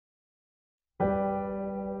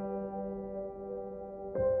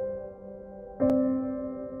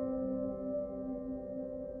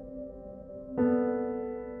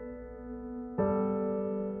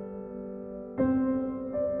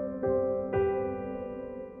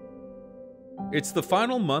It's the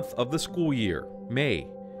final month of the school year, May,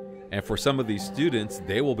 and for some of these students,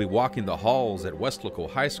 they will be walking the halls at Weslaco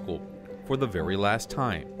High School for the very last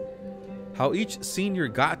time. How each senior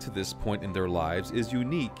got to this point in their lives is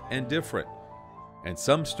unique and different, and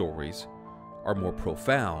some stories are more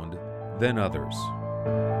profound than others.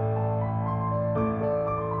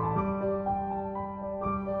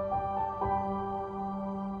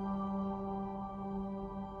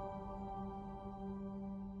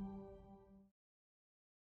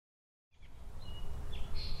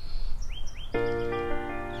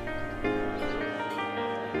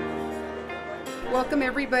 Welcome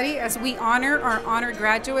everybody as we honor our honored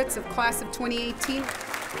graduates of class of 2018.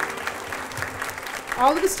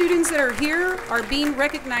 All of the students that are here are being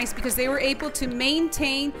recognized because they were able to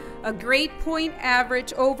maintain a grade point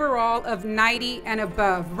average overall of 90 and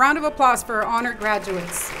above. Round of applause for our honored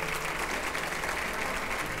graduates.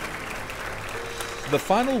 The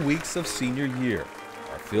final weeks of senior year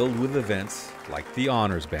are filled with events like the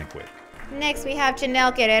Honors Banquet. Next, we have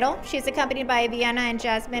Janelle Guerrero. She's accompanied by Viana and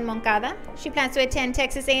Jasmine Moncada. She plans to attend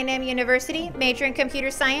Texas A&M University, major in computer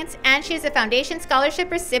science, and she is a Foundation Scholarship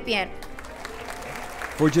recipient.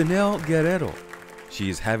 For Janelle Guerrero, she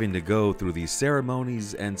is having to go through these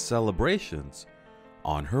ceremonies and celebrations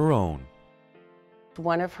on her own.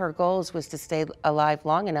 One of her goals was to stay alive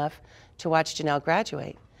long enough to watch Janelle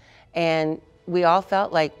graduate. And we all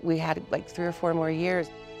felt like we had like 3 or 4 more years.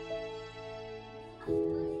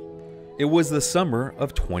 It was the summer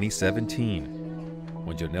of 2017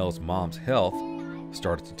 when Janelle's mom's health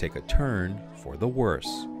started to take a turn for the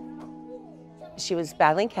worse. She was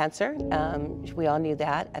battling cancer. We all knew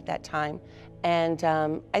that at that time. And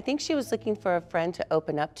I think she was looking for a friend to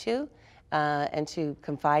open up to and to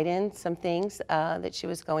confide in some things that she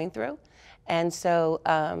was going through. And so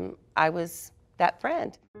I was that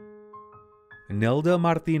friend. Nelda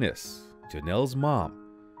Martinez, Janelle's mom,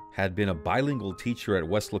 had been a bilingual teacher at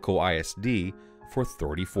Weslaco ISD for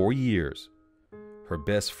 34 years. Her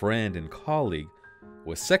best friend and colleague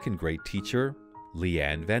was second-grade teacher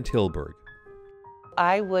Leanne Van Tilburg.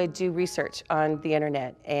 I would do research on the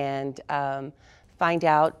internet and find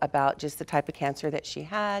out about just the type of cancer that she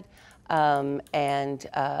had and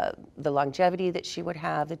the longevity that she would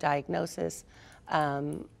have, the diagnosis.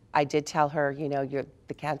 I did tell her, you know,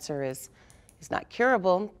 the cancer is not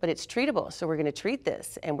curable, but it's treatable. So we're going to treat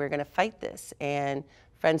this and we're going to fight this. And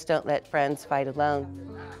friends don't let friends fight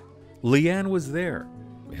alone. Leanne was there,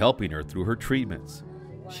 helping her through her treatments.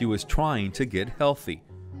 She was trying to get healthy.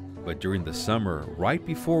 But during the summer, right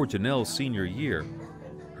before Janelle's senior year,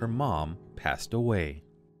 her mom passed away.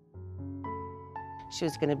 She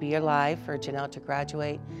was going to be alive for Janelle to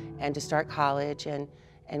graduate and to start college, and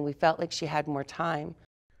we felt like she had more time.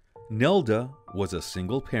 Nelda was a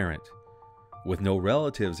single parent. With no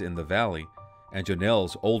relatives in the valley and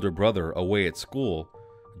Janelle's older brother away at school,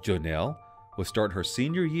 Janelle would start her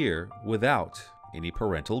senior year without any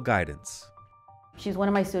parental guidance. She's one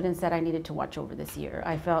of my students that I needed to watch over this year.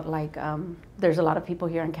 I felt like there's a lot of people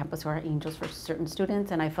here on campus who are angels for certain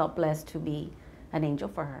students, and I felt blessed to be an angel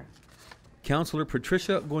for her. Counselor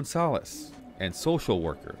Patricia Gonzalez and social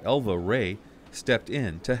worker Elva Ray stepped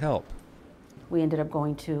in to help. We ended up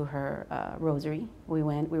going to her rosary. We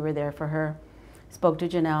were there for her. Spoke to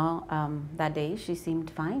Janelle that day. She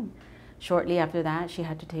seemed fine. Shortly after that, she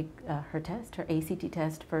had to take her test, her ACT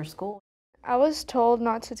test for school. I was told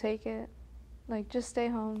not to take it. Like, just stay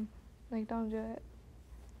home. Like, don't do it.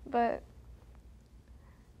 But,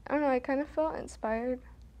 I don't know, I kind of felt inspired.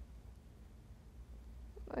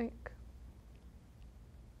 Like,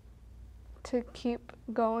 to keep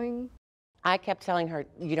going. I kept telling her,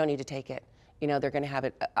 you don't need to take it. You know, they're going to have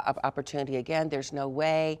an opportunity again. There's no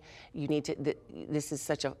way. You need to, this is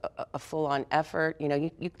such a full-on effort. You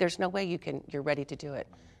know, there's no way you're ready to do it.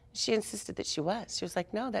 She insisted that she was. She was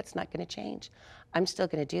like, no, that's not going to change. I'm still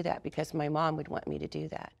going to do that because my mom would want me to do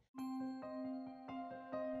that.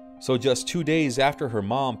 So just 2 days after her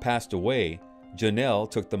mom passed away,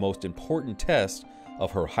 Janelle took the most important test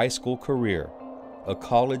of her high school career, a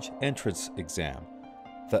college entrance exam,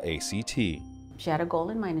 the ACT. She had a goal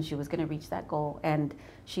in mind and she was going to reach that goal. And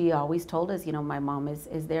she always told us, you know, my mom is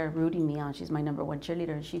there rooting me on. She's my #1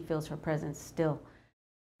 cheerleader and she feels her presence still.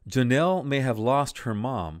 Janelle may have lost her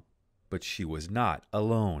mom, but she was not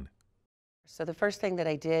alone. So the first thing that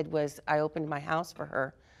I did was I opened my house for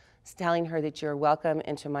her, telling her that you're welcome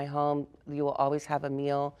into my home. You will always have a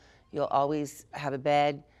meal. You'll always have a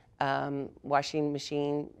bed, washing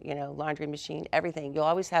machine, you know, laundry machine, everything. You'll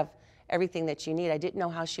always have everything that you need. I didn't know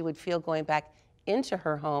how she would feel going back into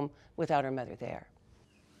her home without her mother there.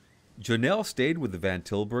 Janelle stayed with the Van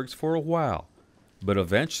Tilburgs for a while, but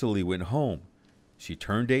eventually went home She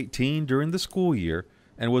turned 18 during the school year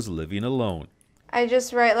and was living alone. I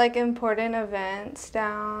just write like important events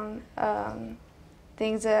down,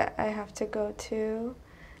 things that I have to go to,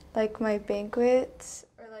 like my banquets.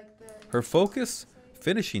 Her focus?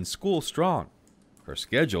 Finishing school strong. Her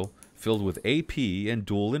schedule filled with AP and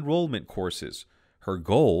dual enrollment courses. Her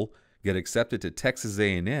goal, get accepted to Texas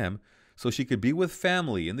A&M so she could be with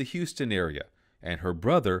family in the Houston area and her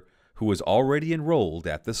brother who was already enrolled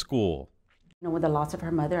at the school. You know, with the loss of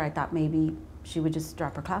her mother, I thought maybe she would just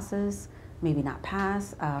drop her classes, maybe not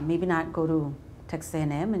pass, maybe not go to Texas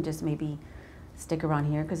A&M and just maybe stick around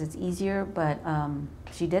here because it's easier, but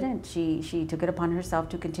she didn't. She took it upon herself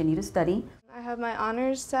to continue to study. I have my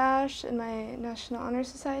honors sash and my National Honor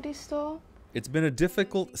Society stole. It's been a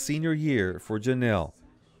difficult senior year for Janelle,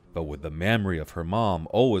 but with the memory of her mom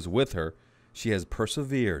always with her, she has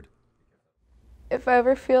persevered. If I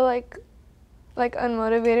ever feel like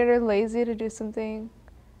unmotivated or lazy to do something,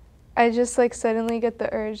 I just like suddenly get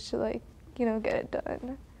the urge to get it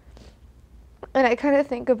done. And I kind of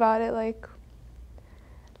think about it like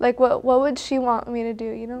what would she want me to do,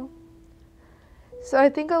 you know? So I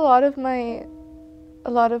think a lot of my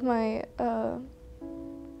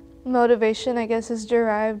motivation, I guess, is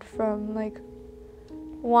derived from like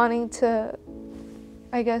wanting to,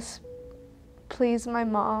 I guess, please my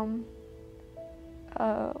mom,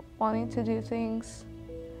 wanting to do things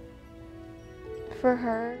for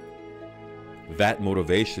her. That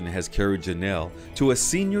motivation has carried Janelle to a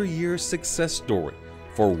senior year success story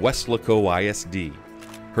for Weslaco ISD.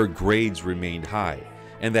 Her grades remained high,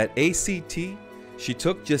 and that ACT she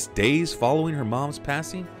took just days following her mom's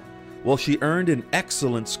passing, well, she earned an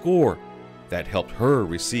excellent score that helped her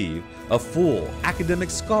receive a full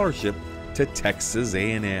academic scholarship to Texas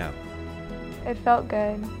A&M. It felt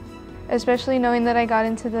good, especially knowing that I got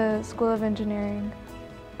into the School of Engineering.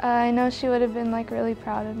 I know she would have been like really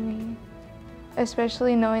proud of me,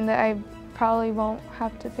 especially knowing that I probably won't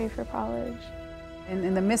have to pay for college.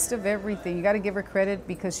 In the midst of everything, you got to give her credit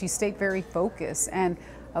because she stayed very focused. And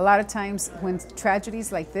a lot of times when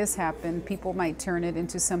tragedies like this happen, people might turn it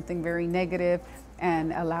into something very negative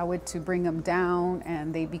and allow it to bring them down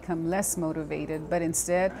and they become less motivated. But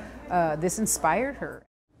instead, this inspired her.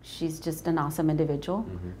 She's just an awesome individual.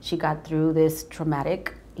 She got through this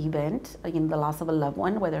traumatic event, the loss of a loved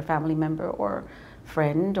one, whether a family member or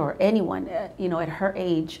friend or anyone, at her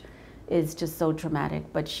age is just so traumatic.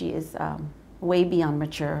 But she is way beyond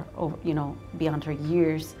mature, beyond her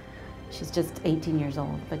years. She's just 18 years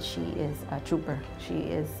old, but she is a trooper. She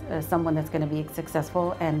is someone that's going to be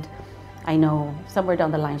successful, and I know somewhere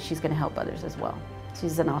down the line she's going to help others as well.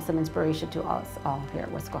 She's an awesome inspiration to us all here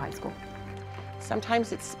at Weslaco High School.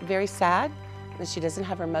 Sometimes it's very sad that she doesn't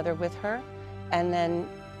have her mother with her, and then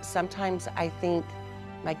sometimes I think,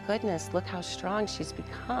 my goodness, look how strong she's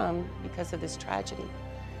become because of this tragedy.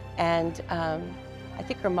 And I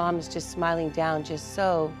think her mom is just smiling down, just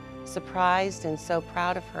so surprised and so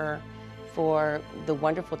proud of her for the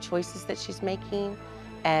wonderful choices that she's making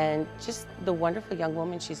and just the wonderful young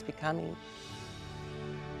woman she's becoming.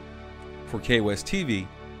 For KWES TV,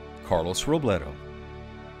 Carlos Robledo.